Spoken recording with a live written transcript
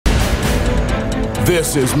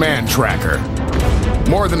This is Mantracker.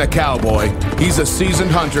 More than a cowboy, he's a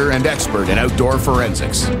seasoned hunter and expert in outdoor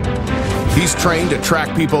forensics. He's trained to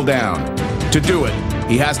track people down. To do it,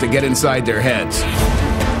 he has to get inside their heads.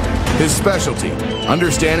 His specialty,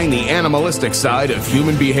 understanding the animalistic side of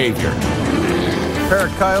human behavior. A pair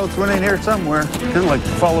of coyotes went in here somewhere. Kind of like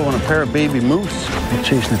following a pair of baby moose. They're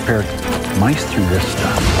chasing a pair of mice through this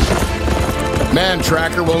stuff.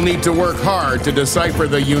 Mantracker will need to work hard to decipher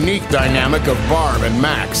the unique dynamic of Barb and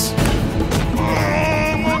Max.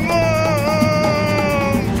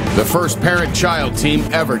 The first parent-child team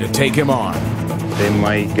ever to take him on. They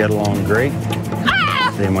might get along great.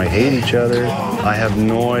 They might hate each other. I have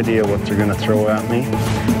no idea what they're going to throw at me.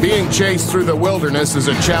 Being chased through the wilderness is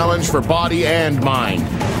a challenge for body and mind.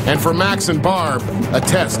 And for Max and Barb, a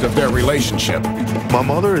test of their relationship. My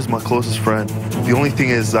mother is my closest friend. The only thing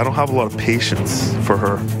is I don't have a lot of patience for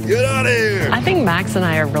her. Get out of here! I think Max and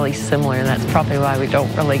I are really similar. That's probably why we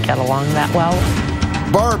don't really get along that well.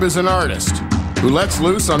 Barb is an artist who lets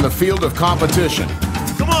loose on the field of competition.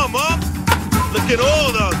 Come on, Mom! Looking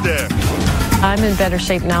old out there! I'm in better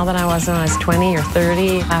shape now than I was when I was 20 or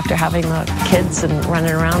 30 after having the kids and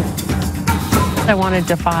running around. I want to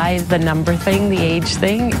defy the number thing, the age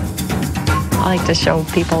thing. I like to show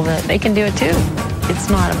people that they can do it too. It's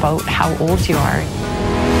not about how old you are.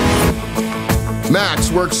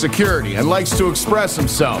 Max works security and likes to express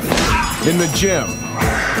himself in the gym.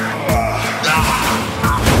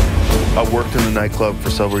 I worked in the nightclub for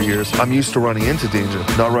several years. I'm used to running into danger,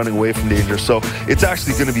 not running away from danger. So it's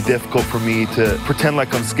actually going to be difficult for me to pretend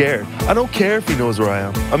like I'm scared. I don't care if he knows where I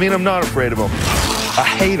am. I mean, I'm not afraid of him. I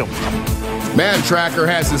hate him. Mantracker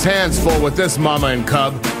has his hands full with this mama and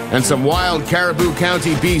cub and some wild Caribou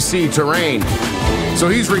County, BC terrain. So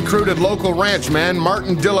he's recruited local ranchman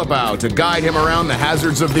Martin Dillabow to guide him around the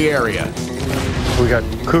hazards of the area. We got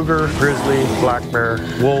cougar, grizzly, black bear,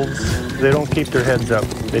 wolves. They don't keep their heads up.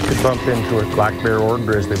 They could bump into a black bear or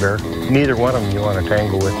grizzly bear. Neither one of them you want to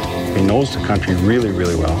tangle with. He knows the country really,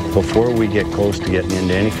 really well. Before we get close to getting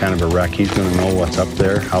into any kind of a wreck, he's going to know what's up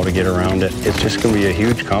there, how to get around it. It's just going to be a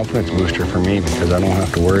huge confidence booster for me because I don't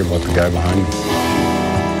have to worry about the guy behind me.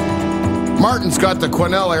 Martin's got the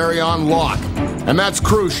Quesnel area on lock, and that's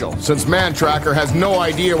crucial since Mantracker has no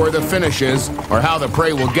idea where the finish is or how the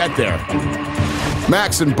prey will get there.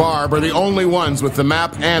 Max and Barb are the only ones with the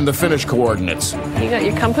map and the finish coordinates. You got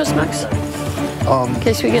your compass, Max? In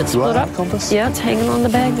case we get split up? Compass? Yeah, it's hanging on the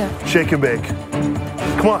bag there. Shake and bake.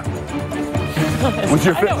 Come on. With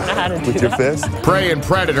your I don't know how to do With your that. fist. Prey and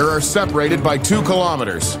predator are separated by 2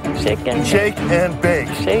 kilometers. Shake and Shake and bake.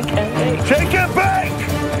 Shake and bake. Shake and bake!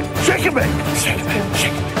 Shake and bake! Shake and bake. Shake and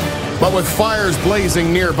bake. But with fires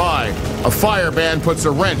blazing nearby, a fire ban puts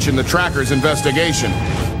a wrench in the tracker's investigation.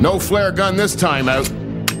 No flare gun this time out.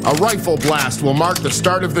 A rifle blast will mark the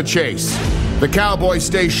start of the chase. The cowboy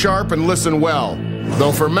stays sharp and listen well.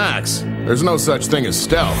 Though for Max, there's no such thing as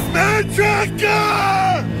stealth.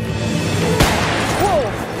 Mantracker!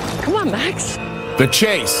 Whoa! Come on, Max. The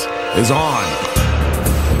chase is on.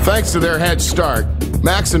 Thanks to their head start,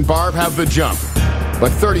 Max and Barb have the jump. But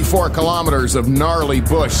 34 kilometers of gnarly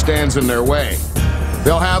bush stands in their way.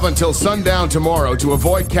 They'll have until sundown tomorrow to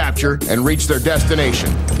avoid capture and reach their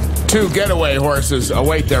destination. 2 getaway horses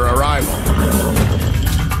await their arrival.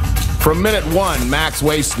 From minute 1, Max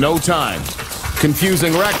wastes no time,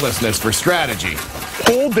 confusing recklessness for strategy.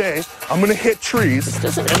 Whole day, I'm gonna hit trees,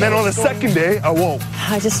 and then on the second day, I won't.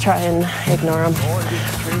 I just try and ignore him,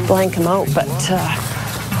 blank him out, but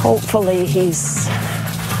hopefully he's...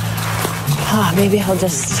 maybe he'll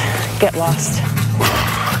just get lost.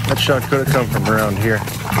 That shot could have come from around here.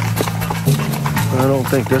 I don't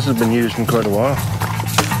think this has been used in quite a while.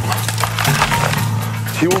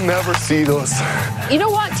 He will never see those. You know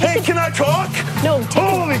what? Hey, can I talk? No,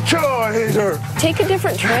 Holy cow, I hate her. take a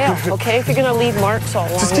different trail, okay? If you're gonna leave marks all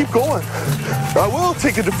along Just keep going. I will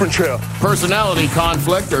take a different trail. Personality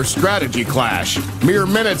conflict or strategy clash. Mere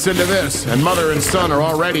minutes into this, and mother and son are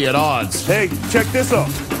already at odds. Hey, check this out.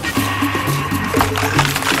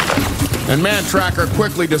 And Mantracker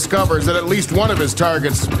quickly discovers that at least one of his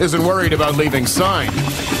targets isn't worried about leaving sign.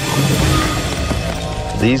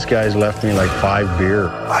 These guys left me like 5 beer.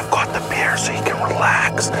 I've got the beer so you can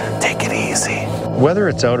relax. Take it easy. Whether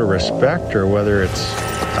it's out of respect or whether it's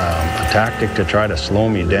a tactic to try to slow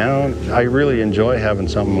me down, I really enjoy having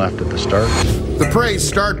something left at the start. The prey's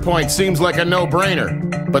start point seems like a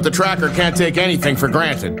no-brainer, but the tracker can't take anything for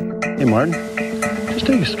granted. Hey, Martin, just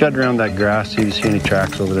take a scud around that grass, see if you see any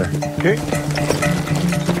tracks over there. Okay.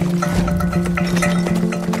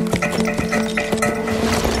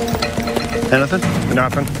 Anything?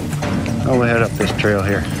 Nothing. I'll head up this trail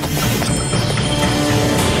here.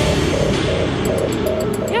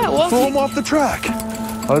 Throw him off the track.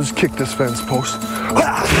 I'll just kick this fence post. Okay,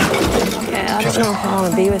 I don't know if I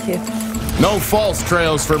want to be with you. No false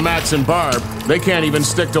trails for Max and Barb. They can't even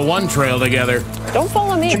stick to one trail together. Don't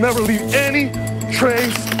follow me. You never leave any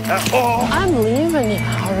trace at all. I'm leaving you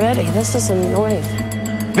already. This is annoying.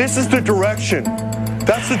 This is the direction.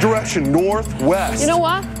 That's the direction, northwest. You know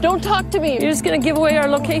what? Don't talk to me. You're just going to give away our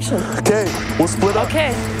location. Okay, we'll split up.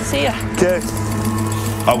 Okay, see ya. Okay.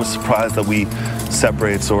 I was surprised that we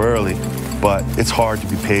separated so early, but it's hard to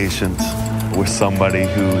be patient with somebody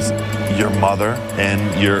who's your mother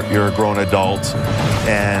and you're a grown adult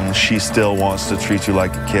and she still wants to treat you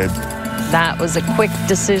like a kid. That was a quick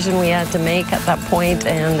decision we had to make at that point,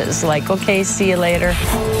 and it's like, okay, see you later.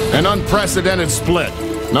 An unprecedented split,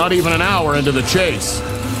 not even an hour into the chase.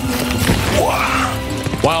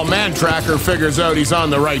 While Mantracker figures out he's on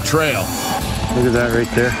the right trail. Look at that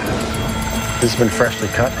right there. This has been freshly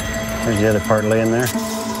cut. There's the other part laying there.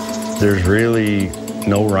 There's really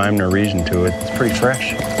no rhyme nor reason to it. It's pretty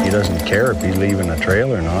fresh. He doesn't care if he's leaving a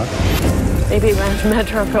trail or not. Maybe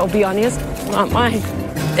Mantracker will be on his, not mine.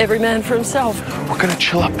 Every man for himself. We're gonna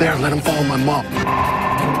chill up there and let him follow my mom.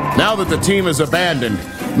 Now that the team is abandoned,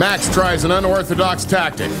 Max tries an unorthodox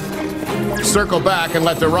tactic. Circle back and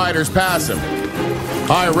let the riders pass him.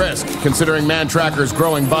 High risk, considering Mantracker's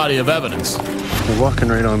growing body of evidence. We're walking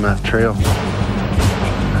right on that trail.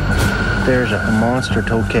 There's a monster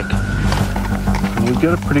toe kick. We've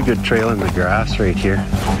got a pretty good trail in the grass right here.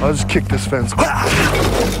 I'll just kick this fence.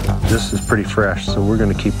 This is pretty fresh, so we're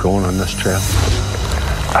gonna keep going on this trail.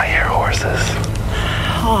 I hear horses.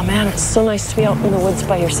 Oh man, it's so nice to be out in the woods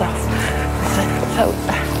by yourself.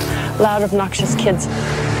 Without loud, obnoxious kids.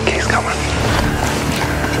 He's coming.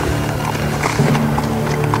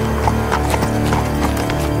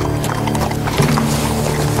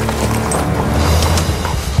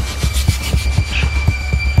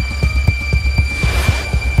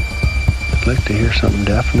 I'd like to hear something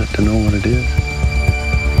definite to know what it is.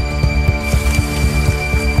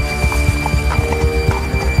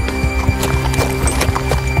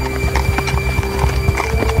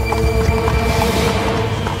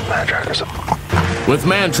 With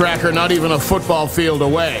Mantracker not even a football field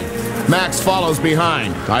away, Max follows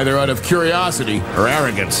behind, either out of curiosity or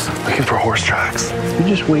arrogance. Looking for horse tracks. You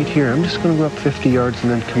just wait here. I'm just going to go up 50 yards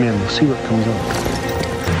and then come in. We'll see what comes up.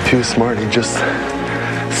 If he was smart, he'd just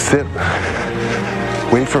sit,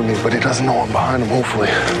 wait for me, but he doesn't know I'm behind him, hopefully.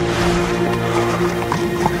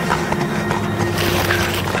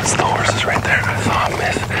 That's the horses right there. I saw him,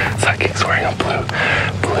 miss. Psychic's wearing a blue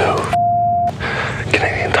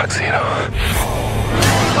Canadian tuxedo.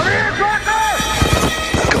 Come here, Tracker!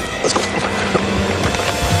 Let's go.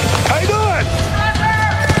 How you doing?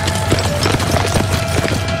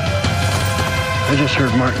 I just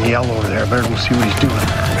heard Martin yell over there. I better go see what he's doing.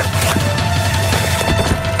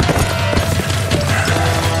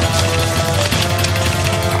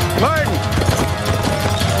 Martin!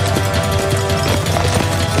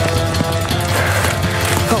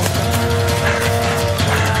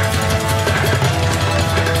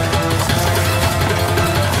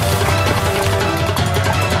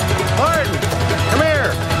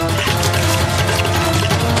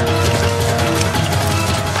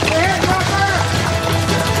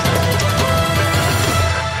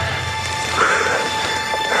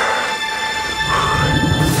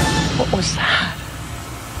 What was that?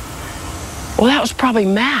 Well, that was probably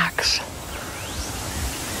Max.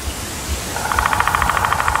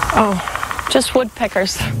 Oh, just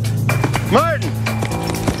woodpeckers. Martin!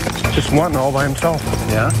 Just one all by himself.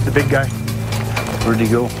 Yeah? The big guy. Where'd he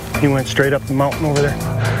go? He went straight up the mountain over there.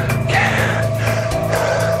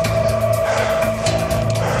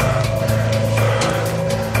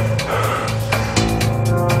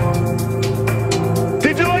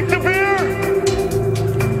 Did you like the beer?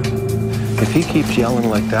 If he keeps yelling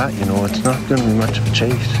like that, you know, it's not going to be much of a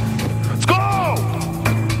chase. Let's go!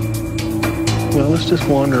 Well, let's just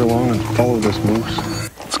wander along and follow this moose.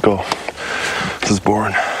 Let's go. This is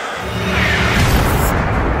boring.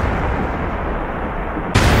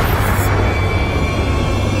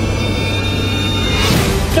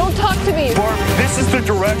 Don't talk to me. Barb, this is the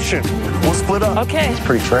direction. We'll split up. Okay,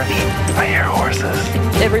 Pretty fresh. I hear horses.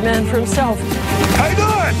 every man for himself. How you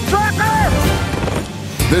doing? Tracker!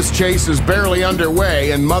 This chase is barely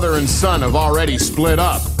underway and mother and son have already split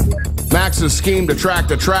up. Max's scheme to track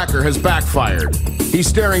the tracker has backfired. He's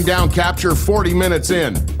staring down capture 40 minutes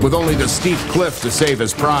in, with only the steep cliff to save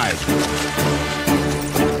his pride.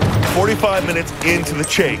 45 minutes into the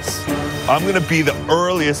chase. I'm gonna be the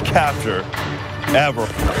earliest capture ever.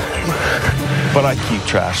 But I keep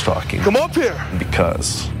trash talking. Come up here!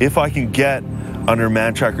 Because if I can get under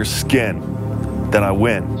Mantracker's skin, then I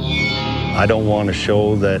win. I don't want to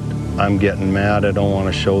show that I'm getting mad. I don't want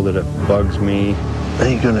to show that it bugs me. I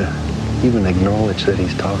ain't gonna even acknowledge that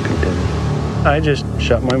he's talking to me. I just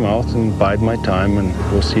shut my mouth and bide my time, and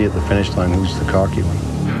we'll see at the finish line who's the cocky one.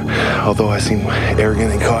 Although I seem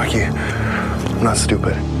arrogant and cocky, I'm not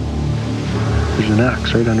stupid. There's an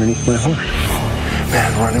axe right underneath my horse.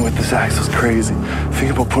 Man, running with this axe is crazy.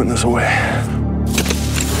 Think about putting this away.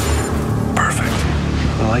 Perfect.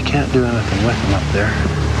 Well, I can't do anything with him up there,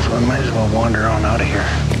 so I might as well wander on out of here.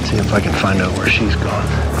 See if I can find out where she's gone.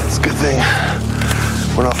 It's a good thing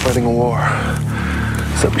we're not fighting a war.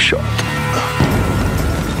 Except we shot.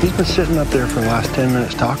 He's been sitting up there for the last 10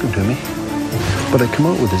 minutes talking to me, but I come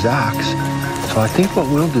out with his axe. So I think what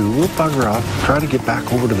we'll do, we'll bugger off, try to get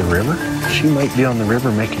back over to the river. She might be on the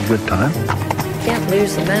river making good time. Can't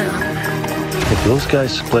lose the map. If those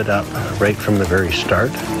guys split up right from the very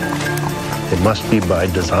start, it must be by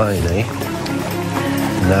design, eh?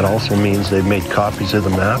 And that also means they've made copies of the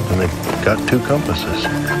map and they've got 2 compasses.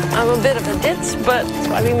 I'm a bit of a ditz, but that's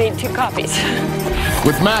why we made 2 copies.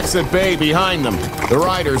 With Max at bay behind them, the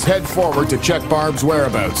riders head forward to check Barb's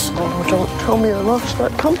whereabouts. Oh, don't tell me I lost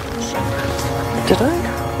that compass. Did I?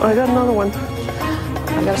 I got another one.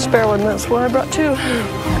 I got a spare one, that's what I brought 2. I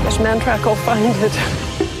guess Mantracker will find it.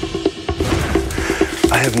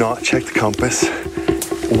 I have not checked the compass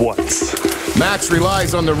once. Max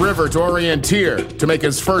relies on the river to orienteer to make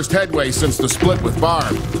his first headway since the split with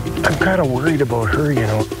Barb. I'm kind of worried about her, you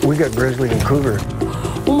know. We got grizzly and cougar.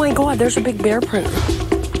 Oh my God, there's a big bear print.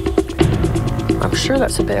 I'm sure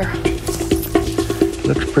that's a bear.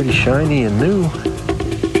 Looks pretty shiny and new.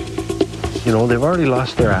 You know, they've already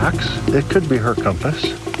lost their axe. It could be her compass.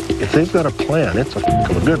 If they've got a plan, it's a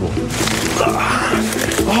good one.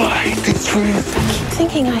 Oh, I hate these trees. I keep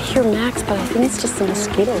thinking I hear Max, but I think it's just the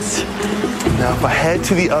mosquitoes. Now, if I head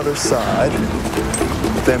to the other side,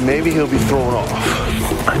 then maybe he'll be thrown off.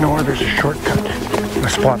 I know where there's a shortcut. A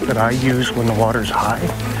spot that I use when the water's high.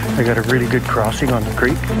 I got a really good crossing on the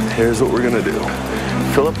creek. Here's what we're gonna do.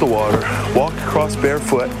 Fill up the water, walk across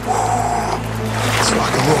barefoot. Let's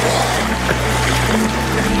rock and roll.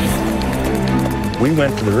 We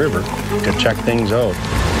went to the river to check things out.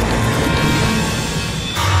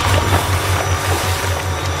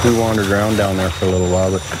 We wandered around down there for a little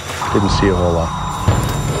while, but didn't see a whole lot.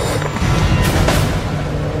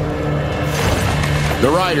 The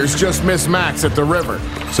riders just missed Max at the river,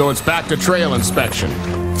 so it's back to trail inspection.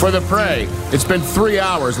 For the prey, it's been 3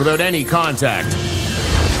 hours without any contact.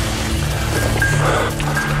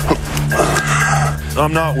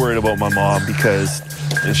 I'm not worried about my mom because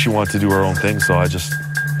she wanted to do her own thing, so I just,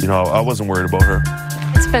 you know, I wasn't worried about her.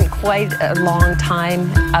 It's been quite a long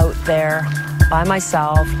time out there by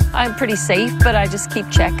myself. I'm pretty safe, but I just keep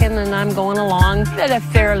checking and I'm going along at a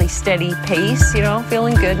fairly steady pace, you know,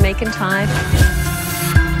 feeling good, making time.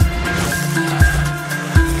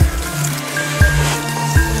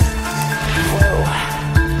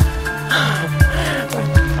 Where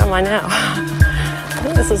am I now? I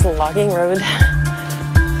think this is a logging road.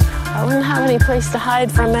 I wouldn't have any place to hide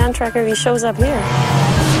from Mantracker if he shows up here.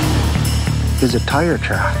 Is a tire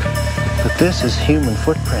track, but this is human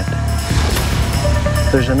footprint.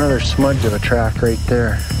 There's another smudge of a track right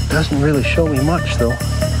there. Doesn't really show me much, though.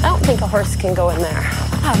 I don't think a horse can go in there.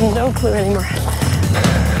 I have no clue anymore.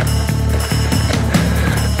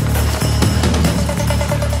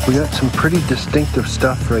 We got some pretty distinctive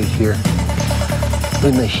stuff right here.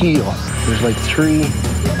 In the heel, there's like 3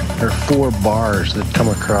 or 4 bars that come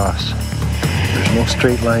across. There's no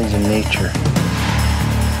straight lines in nature.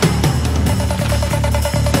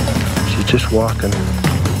 She's just walking.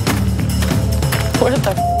 Where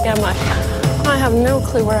the am I? I have no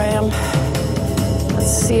clue where I am.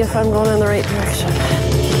 Let's see if I'm going in the right direction.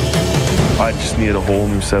 I just needed a whole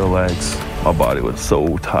new set of legs. My body was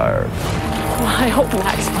so tired. Well, I hope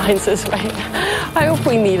Max finds his way. I hope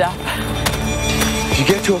we meet up. You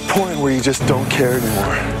get to a point where you just don't care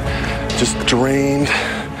anymore. Just drained,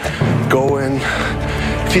 going.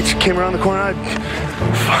 If he came around the corner,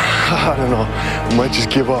 I don't know, I might just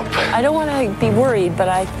give up. I don't want to be worried, but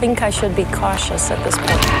I think I should be cautious at this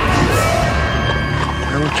point.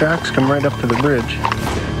 And the tracks come right up to the bridge.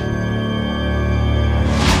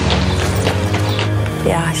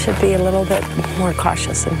 Yeah, I should be a little bit more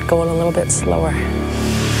cautious and going a little bit slower. I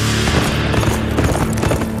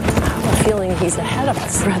have a feeling he's ahead of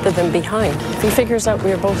us rather than behind. If he figures out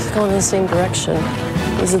we're both going in the same direction,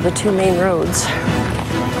 these are the 2 main roads.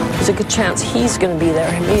 There's a good chance he's going to be there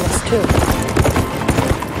and meet us too.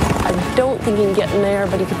 I don't think he can get in there,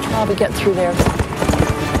 but he could probably get through there.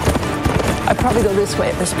 I'd probably go this way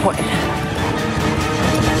at this point.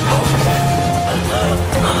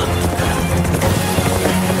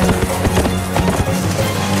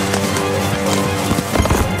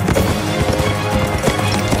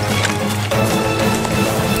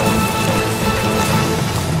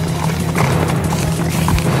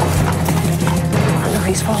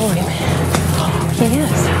 He's following me. He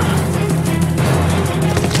is.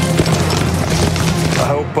 I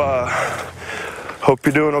hope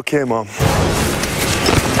you're doing okay, Mom.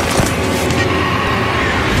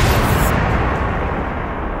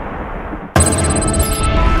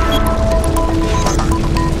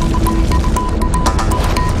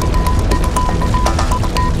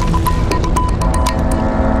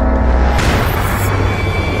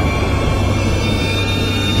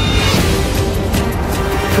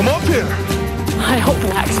 Come up here. I hope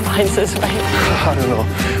Max finds his way. I don't know.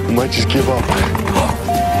 We might just give up.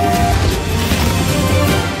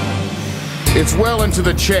 It's well into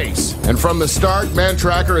the chase, and from the start,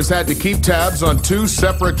 Mantracker has had to keep tabs on two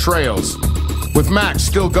separate trails. With Max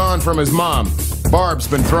still gone from his mom, Barb's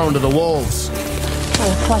been thrown to the wolves. Trying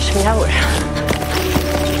to flush me out.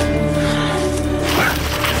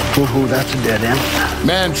 Woohoo, that's a dead end.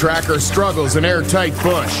 Mantracker struggles in airtight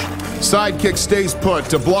bush. Sidekick stays put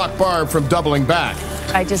to block Barb from doubling back.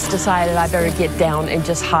 I just decided I better get down and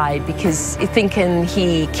just hide because thinking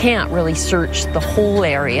he can't really search the whole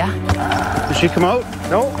area. Did she come out?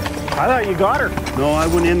 No, I thought you got her. No, I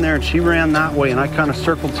went in there and she ran that way and I kind of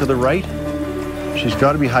circled to the right. She's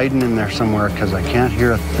got to be hiding in there somewhere because I can't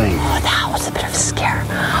hear a thing. Oh, that was a bit of a scare.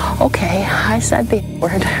 Okay, I said the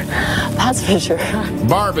word. That's for sure.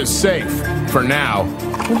 Barb is safe, for now.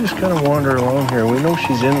 We'll just kind of wander along here. We know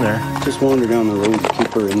she's in there. Just wander down the road to keep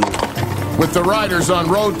her in there. With the riders on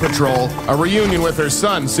road patrol, a reunion with her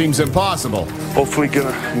son seems impossible. Hopefully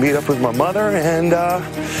gonna meet up with my mother, and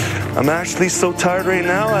I'm actually so tired right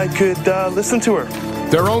now I could listen to her.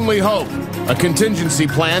 Their only hope, a contingency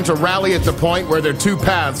plan to rally at the point where their two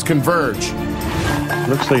paths converge.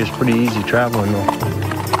 Looks like it's pretty easy traveling, though.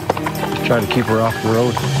 Just try to keep her off the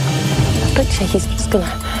road. Picture he's just gonna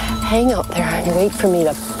hang out there and wait for me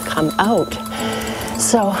to come out.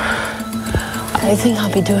 So I think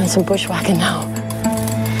I'll be doing some bushwhacking now.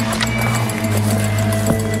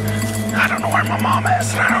 I don't know where my mom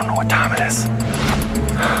is, and I don't know what time it is.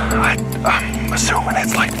 I'm assuming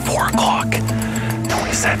it's like 4 o'clock. And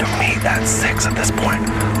we said to meet at 6 at this point,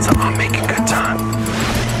 so I'm making good time.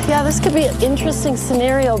 Yeah, this could be an interesting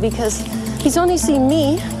scenario because he's only seen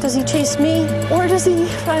me. Does he chase me, or does he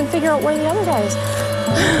try and figure out where the other guy is?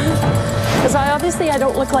 Because I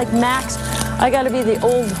don't look like Max. I got to be the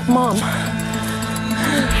old mom.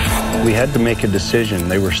 We had to make a decision.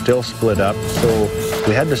 They were still split up, so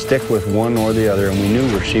we had to stick with one or the other, and we knew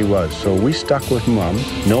where she was. So we stuck with Mom,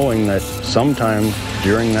 knowing that sometime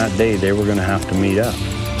during that day they were going to have to meet up.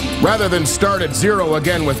 Rather than start at 0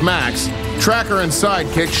 again with Max, Tracker and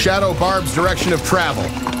Sidekick shadow Barb's direction of travel.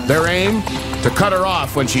 Their aim? To cut her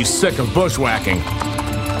off when she's sick of bushwhacking.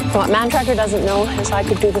 What Mantracker doesn't know is I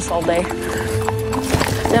could do this all day.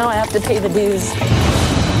 Now I have to pay the dues.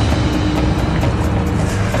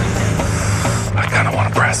 I kind of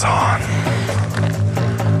want to press on.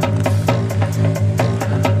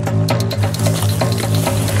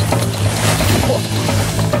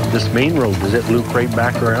 This main road, does it loop right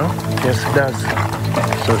back around? Yes, it does.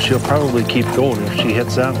 So she'll probably keep going. If she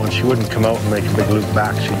hits that one, she wouldn't come out and make a big loop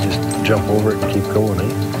back. She'd just jump over it and keep going,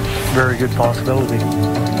 eh? Very good possibility.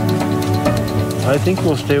 I think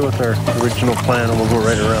we'll stay with our original plan and we'll go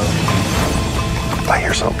right around. I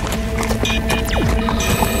hear something.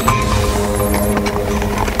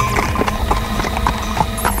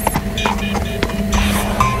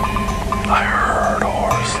 I heard a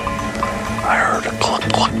horse. I heard a cluck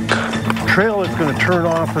cluck. The trail is going to turn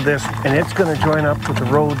off of this and it's going to join up with the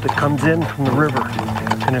road that comes in from the river.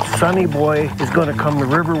 And if Sonny Boy is going to come the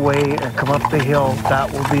river way and come up the hill,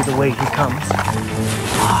 that will be the way he comes.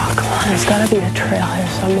 Oh, come on, there's got to be a trail here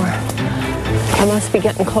somewhere. I must be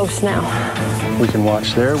getting close now. We can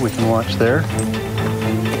watch there, we can watch there.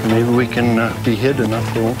 Maybe we can be hid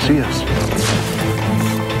enough they won't see us.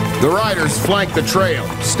 The riders flank the trail,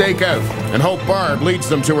 stake out, and hope Barb leads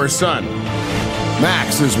them to her son.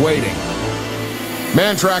 Max is waiting.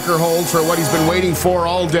 Mantracker holds for what he's been waiting for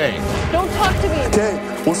all day. Don't talk to me. Okay,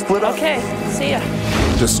 we'll split up. Okay, see ya.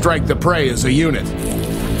 To strike the prey as a unit.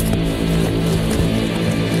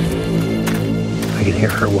 I can hear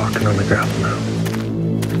her walking on the gravel now.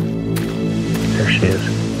 There she is.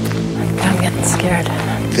 I'm getting scared.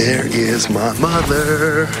 There is my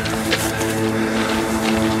mother.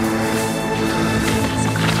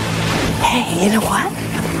 Hey, you know what?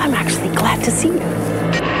 I'm actually glad to see you.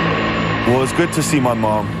 Well, it was good to see my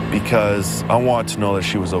mom because I wanted to know that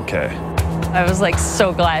she was okay. I was like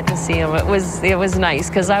so glad to see him. It was nice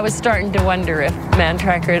because I was starting to wonder if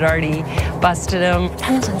Mantracker had already busted him.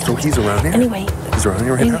 So he's around here? Anyway, he's around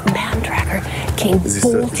here right now? Mantracker came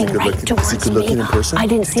bolting right towards me. In person? I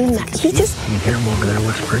didn't see him. He just... You hear him over there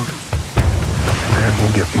whispering? And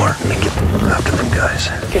we'll get Martin and get after them guys.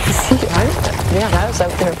 Good to see you. I was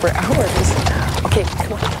out there for hours. Okay,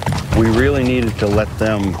 come on. We really needed to let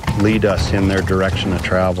them lead us in their direction of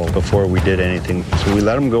travel before we did anything. So we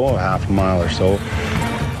let them go a half a mile or so.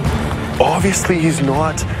 Obviously, he's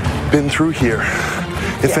not been through here.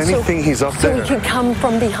 If anything, he's up there. So he can come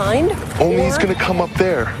from behind? Only he's going to come up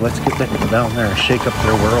there. Let's get them down there and shake up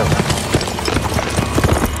their world.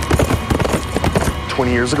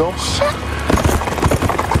 20 years ago?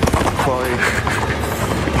 Probably.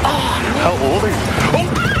 How old are you? Oh!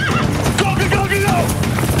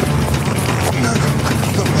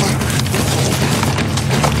 Go!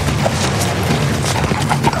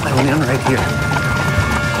 I went in right here.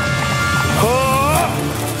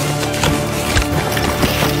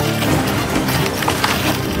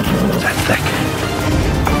 Is that thick?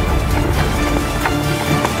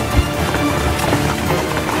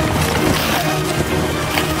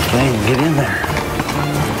 Okay, get in there.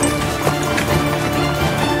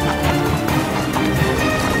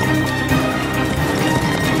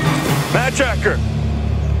 Mantracker!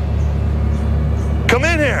 Come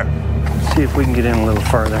in here! See if we can get in a little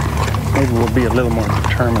farther. Maybe we'll be a little more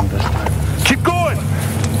determined this time. Keep going!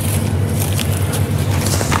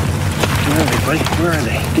 Where are they, buddy? Where are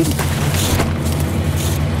they?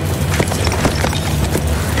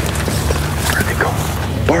 Where'd they go?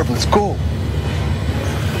 Barb, let's go.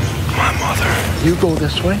 My mother. You go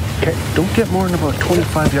this way. Okay. Don't get more than about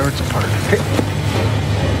 25 yards apart. Okay.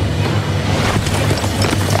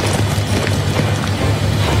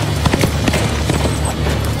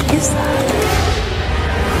 What is that?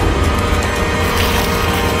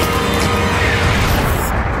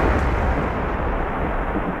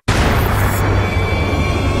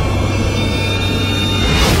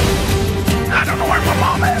 I don't know where my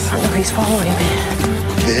mom is. I know he's following me.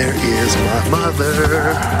 There is my mother.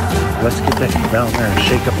 Let's get them down there and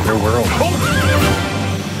shake up their world.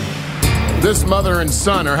 This mother and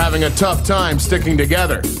son are having a tough time sticking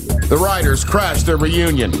together. The riders crashed their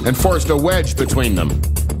reunion and forced a wedge between them.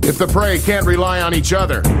 If the prey can't rely on each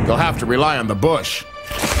other, they'll have to rely on the bush.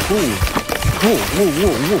 Whoa.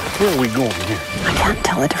 Where are we going here? I can't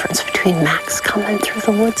tell the difference between Max coming through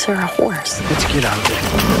the woods or a horse. Let's get out of there.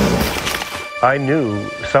 I knew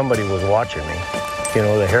somebody was watching me. You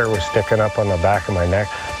know, the hair was sticking up on the back of my neck,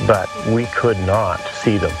 but we could not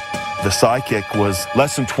see them. The sidekick was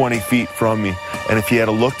less than 20 feet from me, and if he had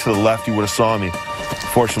a look to the left, he would have saw me.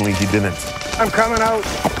 Fortunately, he didn't. I'm coming out.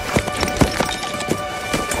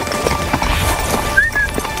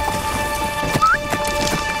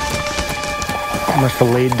 Must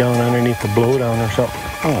have laid down underneath the blowdown or something.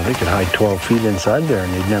 Oh, they could hide 12 feet inside there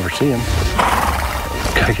and they'd never see him.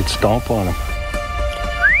 Guy could stomp on him.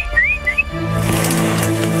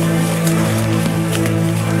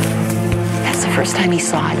 That's the first time he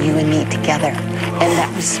saw you and me together. And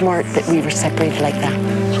that was smart that we were separated like that.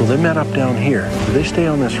 So they met up down here. If they stay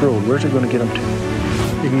on this road, where's it going to get them to?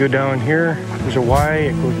 You can go down here. There's a Y.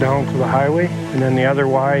 It goes down to the highway. And then the other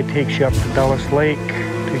Y takes you up to Dulles Lake.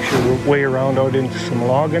 Takes your way around out into some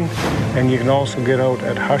logging, and you can also get out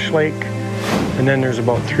at Hush Lake, and then there's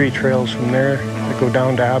about 3 trails from there that go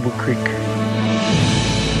down to Abu Creek.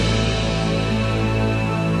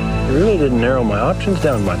 You really didn't narrow my options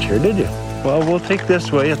down much here, did you? Well, we'll take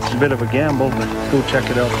this way. It's a bit of a gamble, but go check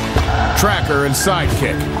it out. Tracker and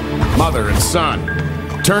sidekick, mother and son.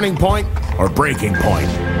 Turning point or breaking point?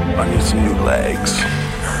 I need some new legs.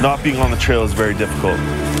 Not being on the trail is very difficult,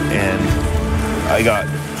 and I got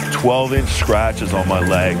 12-inch scratches on my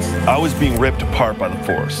legs. I was being ripped apart by the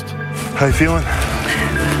forest. How you feeling?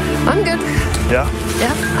 I'm good. Yeah?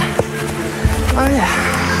 Yeah. Oh,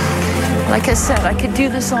 yeah. Like I said, I could do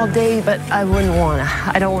this all day, but I wouldn't want to.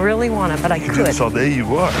 I don't really want to, but I You could. do this all day,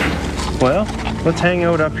 you are. Well, let's hang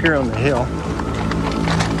out up here on the hill.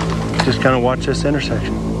 Just kind of watch this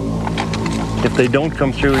intersection. If they don't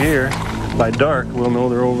come through here, by dark, we'll know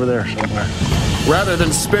they're over there somewhere. Rather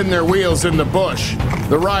than spin their wheels in the bush,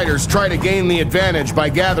 the riders try to gain the advantage by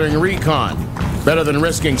gathering recon. Better than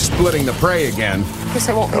risking splitting the prey again. Guess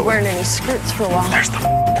I won't be wearing any skirts for a while. There's the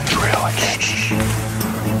trail again.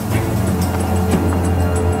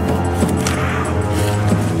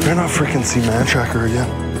 You're not freaking see Mantracker again.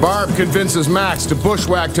 Barb convinces Max to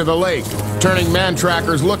bushwhack to the lake, turning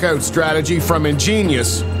Mantracker's lookout strategy from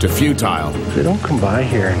ingenious to futile. If they don't come by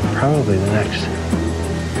here in probably the next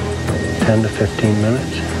 10 to 15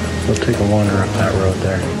 minutes, we'll take a wander up that road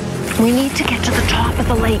there. We need to get to the top of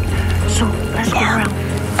the lake, so let's go around.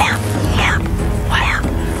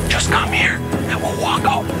 Just come here, and we'll walk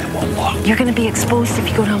out, and we'll look. You're going to be exposed if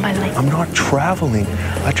you go down by the lake. I'm not traveling.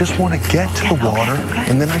 I just want to get to the water,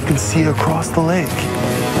 and then I can see across the lake.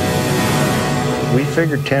 We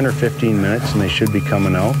figured 10 or 15 minutes, and they should be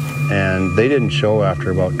coming out, and they didn't show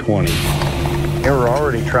after about 20. They were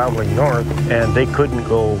already traveling north, and they couldn't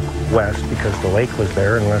go west because the lake was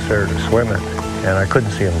there unless they were to swim it, and I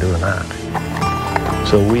couldn't see them doing that.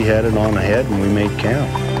 So we headed on ahead, and we made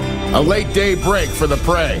camp. A late day break for the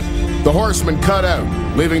prey. The horsemen cut out,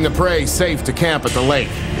 leaving the prey safe to camp at the lake.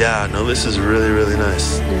 Yeah, no, this is really, really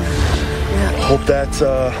nice. Hope it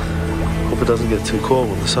doesn't get too cold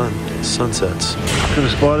when the sun sets. Good a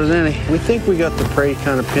spot as any. We think we got the prey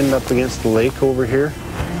kind of pinned up against the lake over here.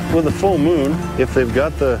 With a full moon, if they've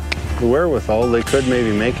got the wherewithal, they could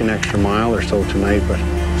maybe make an extra mile or so tonight, but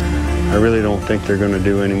I really don't think they're going to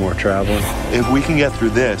do any more traveling. If we can get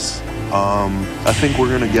through this, I think we're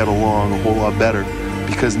going to get along a whole lot better,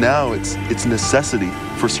 because now it's necessity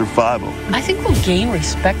for survival. I think we'll gain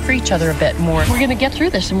respect for each other a bit more. We're going to get through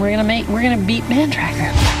this, and we're going to beat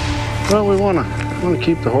Mantracker. Well, we want to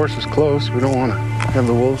keep the horses close. We don't want to have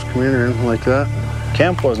the wolves come in or anything like that.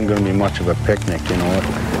 Camp wasn't going to be much of a picnic, you know.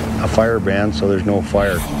 A fire ban, so there's no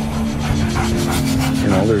fire. You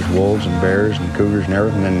know, there's wolves and bears and cougars and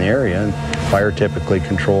everything in the area, and fire typically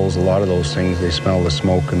controls a lot of those things. They smell the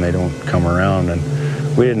smoke and they don't come around, and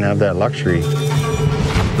we didn't have that luxury.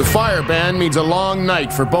 The fire ban means a long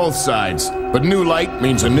night for both sides, but new light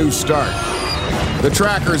means a new start. The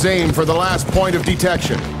trackers aim for the last point of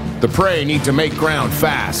detection. The prey need to make ground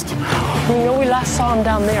fast. You know, we last saw him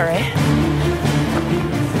down there, eh?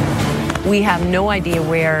 We have no idea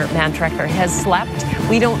where Mantracker has slept.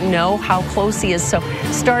 We don't know how close he is. So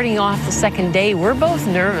starting off the second day, we're both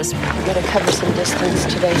nervous. We're going to cover some distance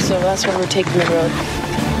today, so that's why we're taking the road.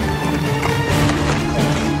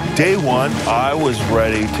 Day one, I was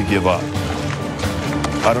ready to give up.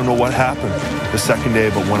 I don't know what happened the second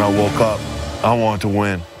day, but when I woke up, I wanted to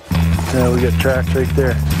win. Yeah, we got tracks right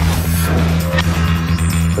there.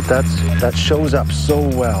 But that shows up so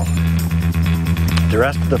well. The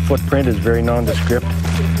rest of the footprint is very nondescript,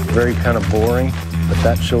 very kind of boring, but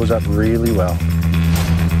that shows up really well.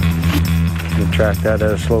 You can track that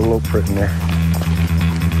at a slow lope right in there.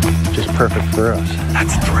 Just perfect for us.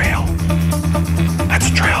 That's a trail. That's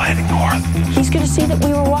a trail heading north. He's going to see that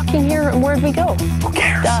we were walking here, and where'd we go? Who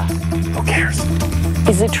cares? Duh. Who cares?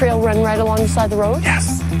 Is the trail run right alongside the road?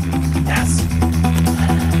 Yes. Yes.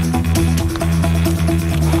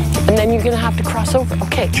 And then you're going to have to cross over.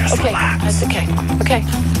 Okay. Just okay. relax. That's okay. Okay.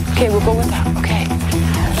 Okay, we'll go with that. Okay.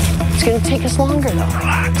 It's going to take us longer, though.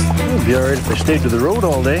 Relax. It'd be all right if they stayed to the road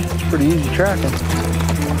all day. It's pretty easy tracking.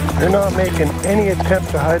 They're not making any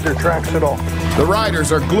attempt to hide their tracks at all. The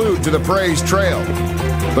riders are glued to the prey's trail,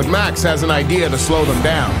 but Max has an idea to slow them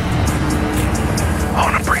down. I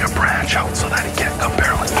want to bring a branch out so that he can't come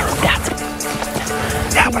barreling through.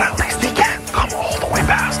 Yeah, but at least he can't come all the way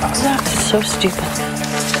past us. That's so stupid.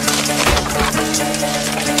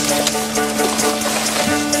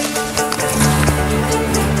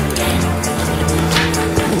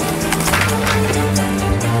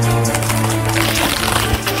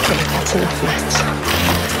 Okay, that's enough, Max.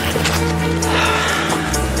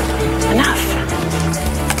 Enough.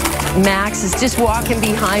 Max is just walking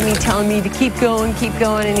behind me, telling me to keep going,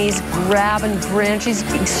 and he's grabbing branches,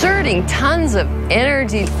 exerting tons of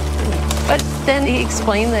energy. But then he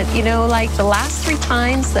explained that, you know, like the last 3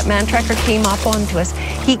 times that Mantracker came up onto us,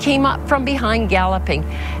 he came up from behind galloping.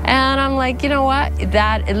 And I'm like, you know what?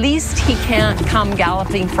 That at least he can't come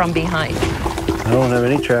galloping from behind. I don't have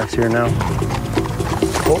any tracks here now.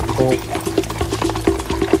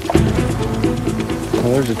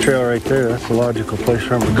 Well, there's a trail right there. That's a logical place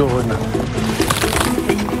for him to go, isn't it?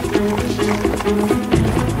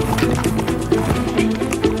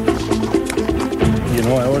 You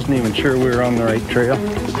know, I wasn't even sure we were on the right trail.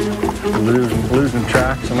 Losing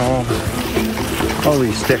tracks and all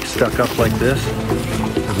these sticks stuck up like this.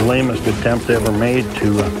 The lamest attempt ever made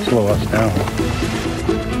to slow us down.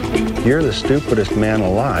 You're the stupidest man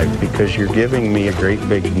alive because you're giving me a great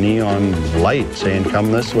big neon light saying,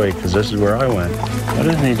 come this way, because this is where I went. Why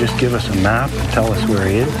doesn't he just give us a map and tell us where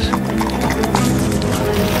he is?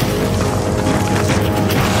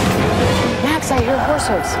 Max, I hear horse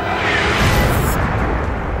hooves.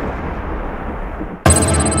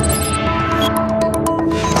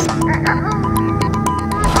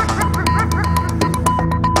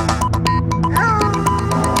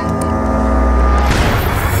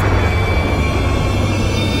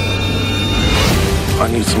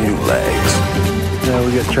 some new legs. Yeah,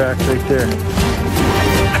 we got tracks right there.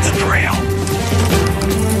 That's a trail.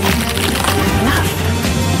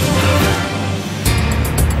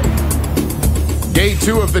 Day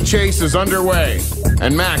 2 of the chase is underway,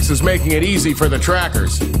 and Max is making it easy for the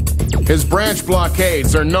trackers. His branch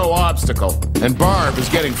blockades are no obstacle, and Barb is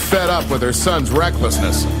getting fed up with her son's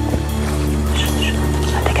recklessness. I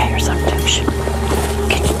think I hear something. Shh.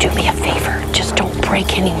 Can you do me a favor? Just don't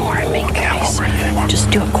break anymore and make noise. Just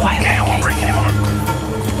do it quietly. Okay, I won't break anymore.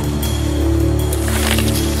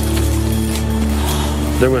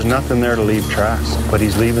 There was nothing there to leave tracks, but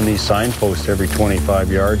he's leaving these signposts every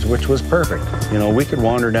 25 yards, which was perfect. You know, we could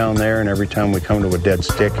wander down there, and every time we come to a dead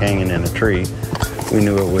stick hanging in a tree, we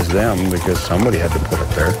knew it was them because somebody had to put it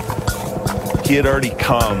there. He had already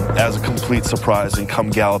come as a complete surprise and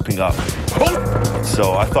come galloping up.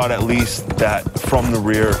 So I thought at least that from the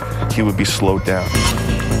rear, he would be slowed down.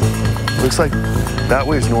 Looks like that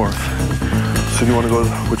way's north. So do you want to go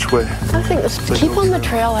which way? I think let's keep on the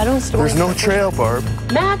trail. I don't. There's no trail, Barb.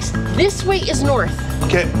 Max, this way is north.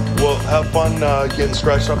 Okay, well, have fun getting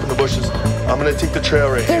scratched up in the bushes. I'm going to take the trail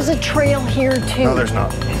right here. There's a trail here, too. No, there's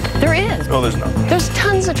not. There is. No, there's not. There's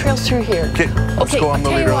tons of trails through here. Okay, let's go on the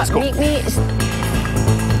leader. Let's go. Meet me.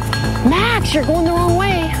 Max, you're going the wrong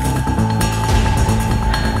way.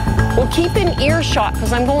 Well, keep in earshot,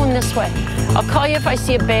 because I'm going this way. I'll call you if I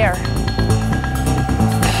see a bear.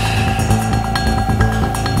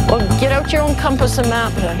 Well, get out your own compass and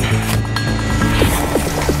map then.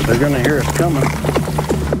 They're gonna hear us coming.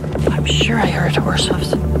 I'm sure I heard horse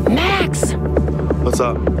hooves. Max! What's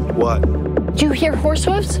up? What? Do you hear horse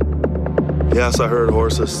hooves? Yes, I heard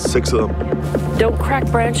horses. 6 of them. Don't crack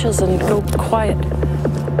branches and go quiet.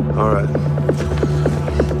 All right.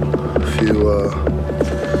 A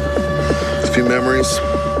few memories.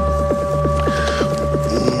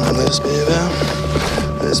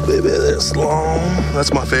 This baby, this long.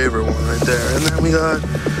 That's my favorite one right there. And then we got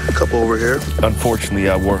a couple over here. Unfortunately,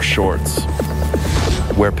 I wore shorts.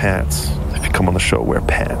 Wear pants. If you come on the show, wear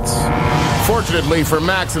pants. Fortunately for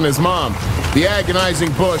Max and his mom, the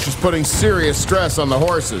agonizing bush is putting serious stress on the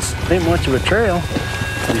horses. Ain't much of a trail.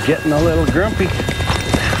 He's getting a little grumpy.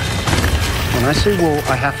 When I say wool,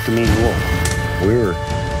 I have to mean wool. We were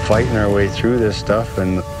fighting our way through this stuff,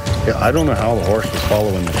 and I don't know how the horse was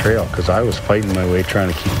following the trail, because I was fighting my way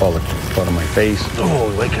trying to keep all the out of my face.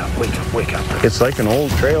 Oh, wake up, wake up, wake up. It's like an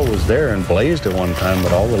old trail was there and blazed at one time,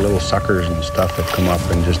 but all the little suckers and stuff have come up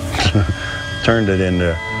and just turned it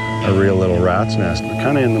into a real little rat's nest. We're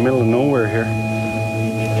kind of in the middle of nowhere here.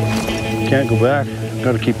 Can't go back.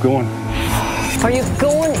 Got to keep going. Are you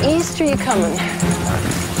going east or are you coming?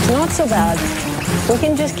 Not so bad. We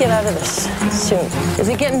can just get out of this soon. Is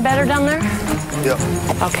it getting better down there? Yep.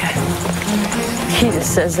 Okay. He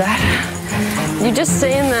just says that. You're just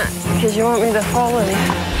saying that because you want me to follow you.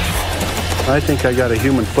 I think I got a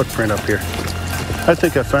human footprint up here. I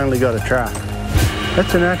think I finally got a track.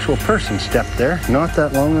 That's an actual person stepped there not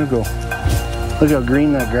that long ago. Look how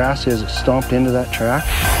green that grass is. It stomped into that track.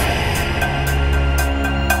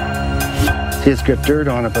 See, it's got dirt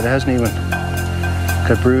on it, but it hasn't even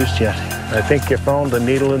got bruised yet. I think you found the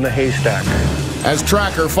needle in the haystack. As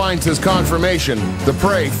Tracker finds his confirmation, the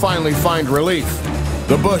prey finally find relief.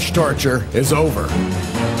 The bush torture is over.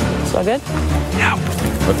 Is that good? Yeah.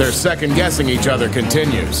 But their second-guessing each other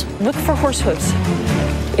continues. Look for horse hooves.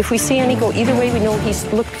 If we see any go either way, we know he's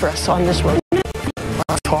looked for us on this road.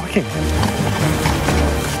 I'm talking.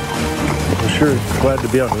 I'm sure glad to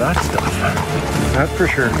be out of that stuff. That's for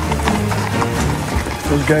sure.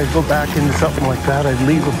 Those guys go back into something like that, I'd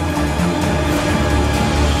leave them.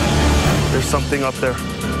 There's something up there.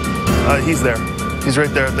 He's there. He's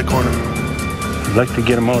right there at the corner. I'd like to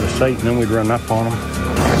get him out of sight, and then we'd run up on him.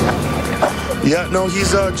 Yeah, no,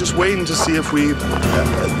 he's just waiting to see if we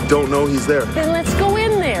don't know he's there. Then let's go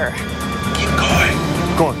in there. Keep going.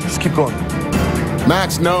 Go on, just keep going.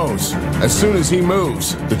 Max knows. As soon as he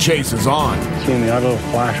moves, the chase is on. Seeing the little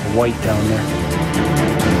flash of white down there.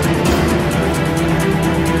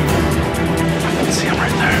 I can see him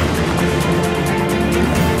right there.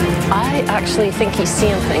 I actually think he's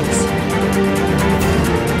seeing things.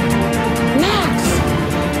 Max!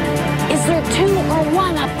 Is there 2 or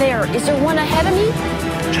 1 up there? Is there 1 ahead of me?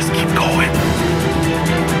 Just keep going.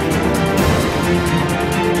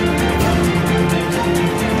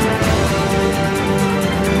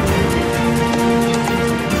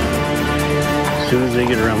 As soon as they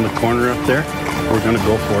get around the corner up there, we're going to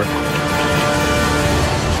go for it.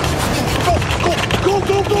 Go, go,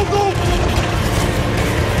 go, go, go!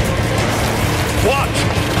 Watch!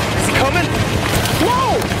 Is he coming?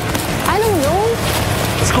 No! I don't know.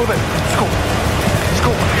 Let's go then. Let's go. Let's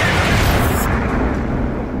go.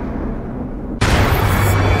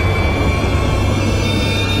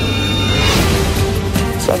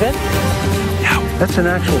 That's an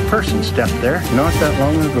actual person step there, not that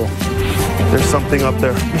long ago. There's something up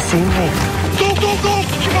there. You see me? Go, go, go!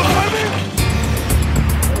 Keep behind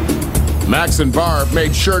me! Max and Barb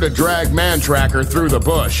made sure to drag Mantracker through the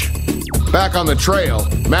bush. Back on the trail,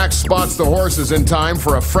 Max spots the horses in time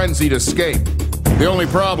for a frenzied escape. The only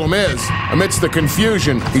problem is, amidst the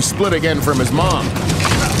confusion, he split again from his mom.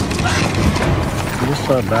 I just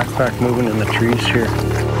saw a backpack moving in the trees here.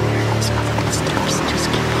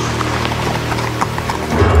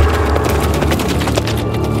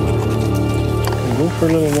 Go for a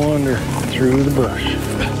little wander through the bush.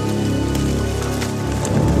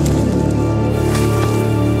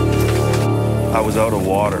 I was out of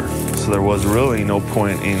water, so there was really no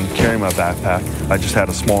point in carrying my backpack. I just had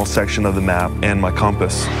a small section of the map and my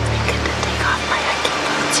compass.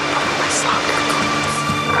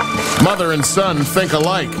 Mother and son think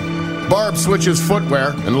alike. Barb switches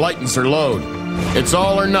footwear and lightens her load. It's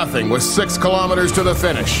all or nothing with 6 kilometers to the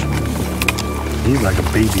finish. He's like a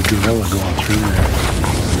baby gorilla going through there.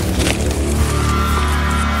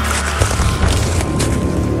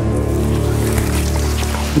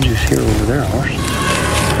 What'd you hear over there, horse?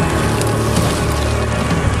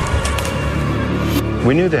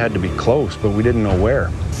 We knew they had to be close, but we didn't know where.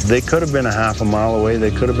 They could have been a half a mile away. They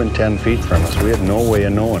could have been 10 feet from us. We had no way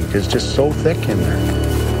of knowing because it's just so thick in there.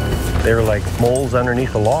 They were like moles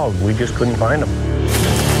underneath a log. We just couldn't find them.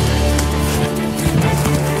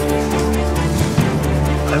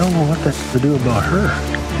 I don't know what that's to do about her.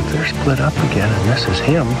 If they're split up again and this is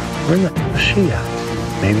him, where the hell is she at?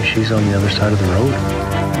 Maybe she's on the other side of the road.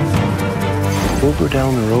 We'll go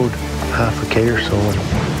down the road half a K or so and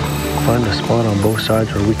find a spot on both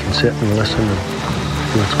sides where we can sit and listen and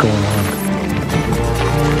see what's going on.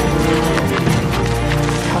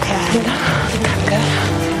 Okay, I'm good.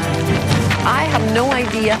 I have no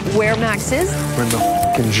idea where Max is. We're in the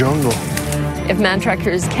fucking jungle. If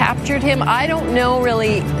Mantracker has captured him, I don't know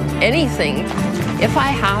really anything. If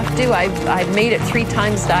I have to, I've made it 3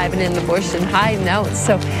 times diving in the bush and hiding out.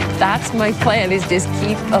 So that's my plan, is just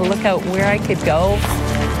keep a lookout where I could go.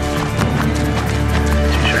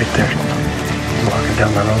 She's right there. He's walking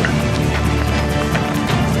down the road.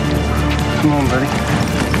 Come on, buddy.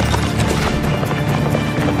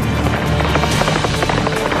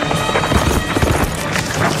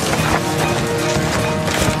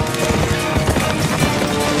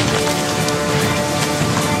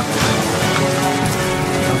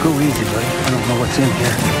 Go easy, buddy. I don't know what's in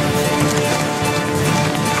here.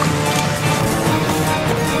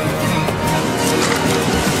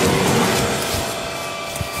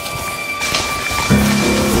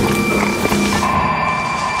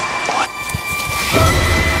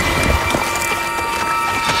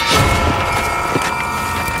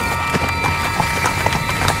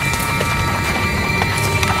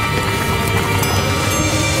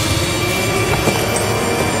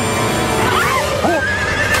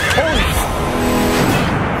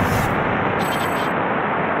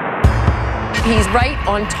 He's right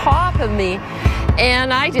on top of me,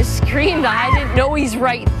 and I just screamed. I didn't know he's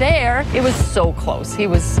right there. It was so close. He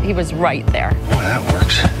was right there. Boy, that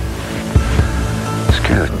works.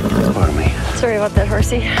 Scared the hell out of me. Sorry about that,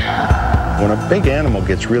 horsey. When a big animal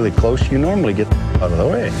gets really close, you normally get out of the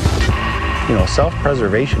way. You know,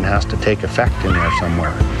 self-preservation has to take effect in there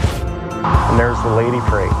somewhere. And there's the lady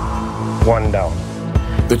prey. 1 down.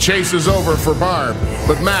 The chase is over for Barb,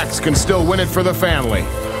 but Max can still win it for the family.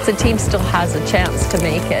 The team still has a chance to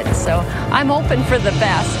make it, so I'm hoping for the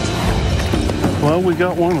best. Well, we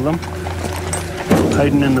got one of them.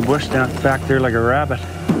 Hiding in the bush down back there like a rabbit.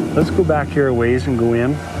 Let's go back here a ways and go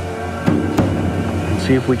in and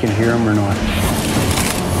see if we can hear him or not.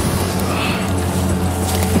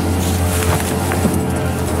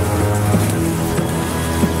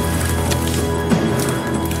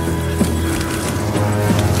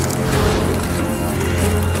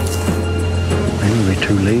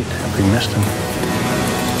 Too late. We missed him.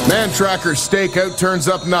 Mantracker's stakeout turns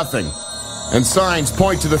up nothing, and signs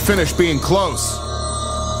point to the finish being close.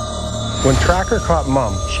 When Tracker caught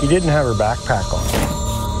Mom, she didn't have her backpack on.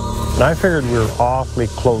 And I figured we were awfully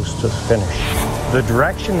close to the finish. The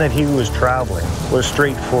direction that he was traveling was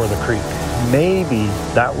straight for the creek. Maybe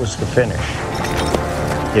that was the finish.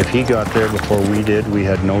 If he got there before we did, we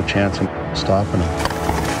had no chance of stopping him.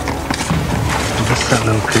 Is this that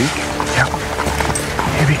little creek? Yeah.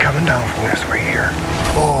 Maybe coming down from this right here.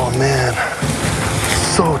 Oh, man.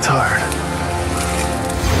 So tired.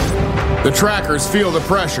 The trackers feel the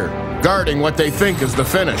pressure, guarding what they think is the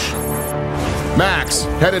finish. Max,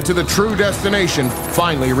 headed to the true destination,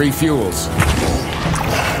 finally refuels.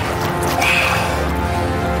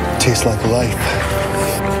 Tastes like life.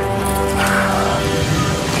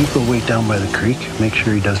 Keep a weight down by the creek. Make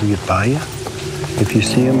sure he doesn't get by you. If you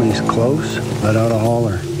see him and he's close, let out a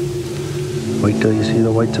holler. Wait till you see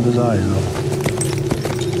the whites of his eyes, though.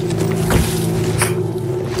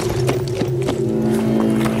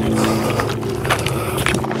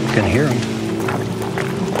 You can hear him.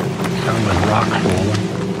 Sound like rocks rolling.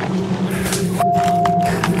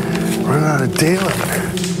 Run out of daylight.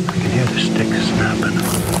 I can hear the sticks snapping.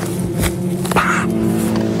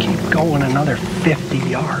 Keep going another 50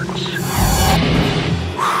 yards.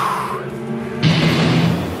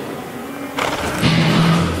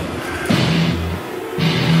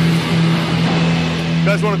 You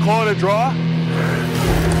guys want to call it a draw?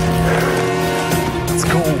 Let's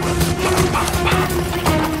go.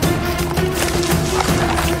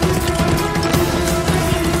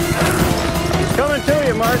 He's coming to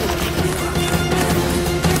you, Martin.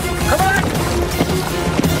 Come on!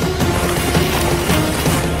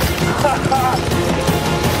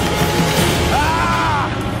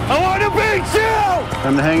 I want to beat you!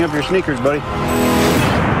 Time to hang up your sneakers, buddy.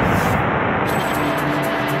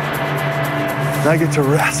 Now I get to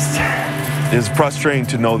rest. It's frustrating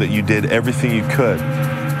to know that you did everything you could,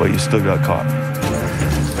 but you still got caught.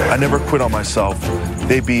 I never quit on myself.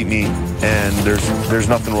 They beat me, and there's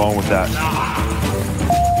nothing wrong with that.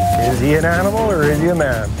 Is he an animal or is he a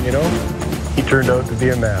man? You know, he turned out to be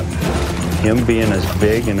a man. Him being as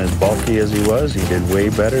big and as bulky as he was, he did way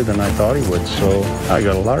better than I thought he would. So I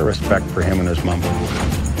got a lot of respect for him and his mom.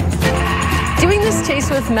 Doing this chase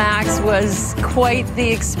with Max was quite the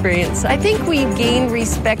experience. I think we gained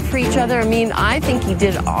respect for each other. I mean, I think he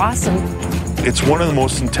did awesome. It's one of the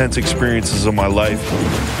most intense experiences of my life.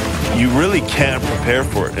 You really can't prepare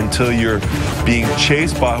for it until you're being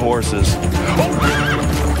chased by horses. Go,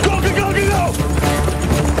 go, go, go, go!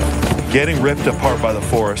 Getting ripped apart by the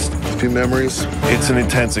forest. A few memories. It's an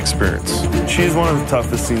intense experience. She's one of the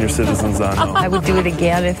toughest senior citizens I know. I would do it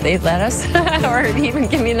again if they'd let us, or even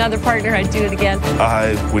give me another partner, I'd do it again.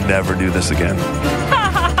 I would never do this again.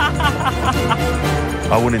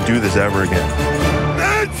 I wouldn't do this ever again.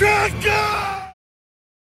 Mantracker!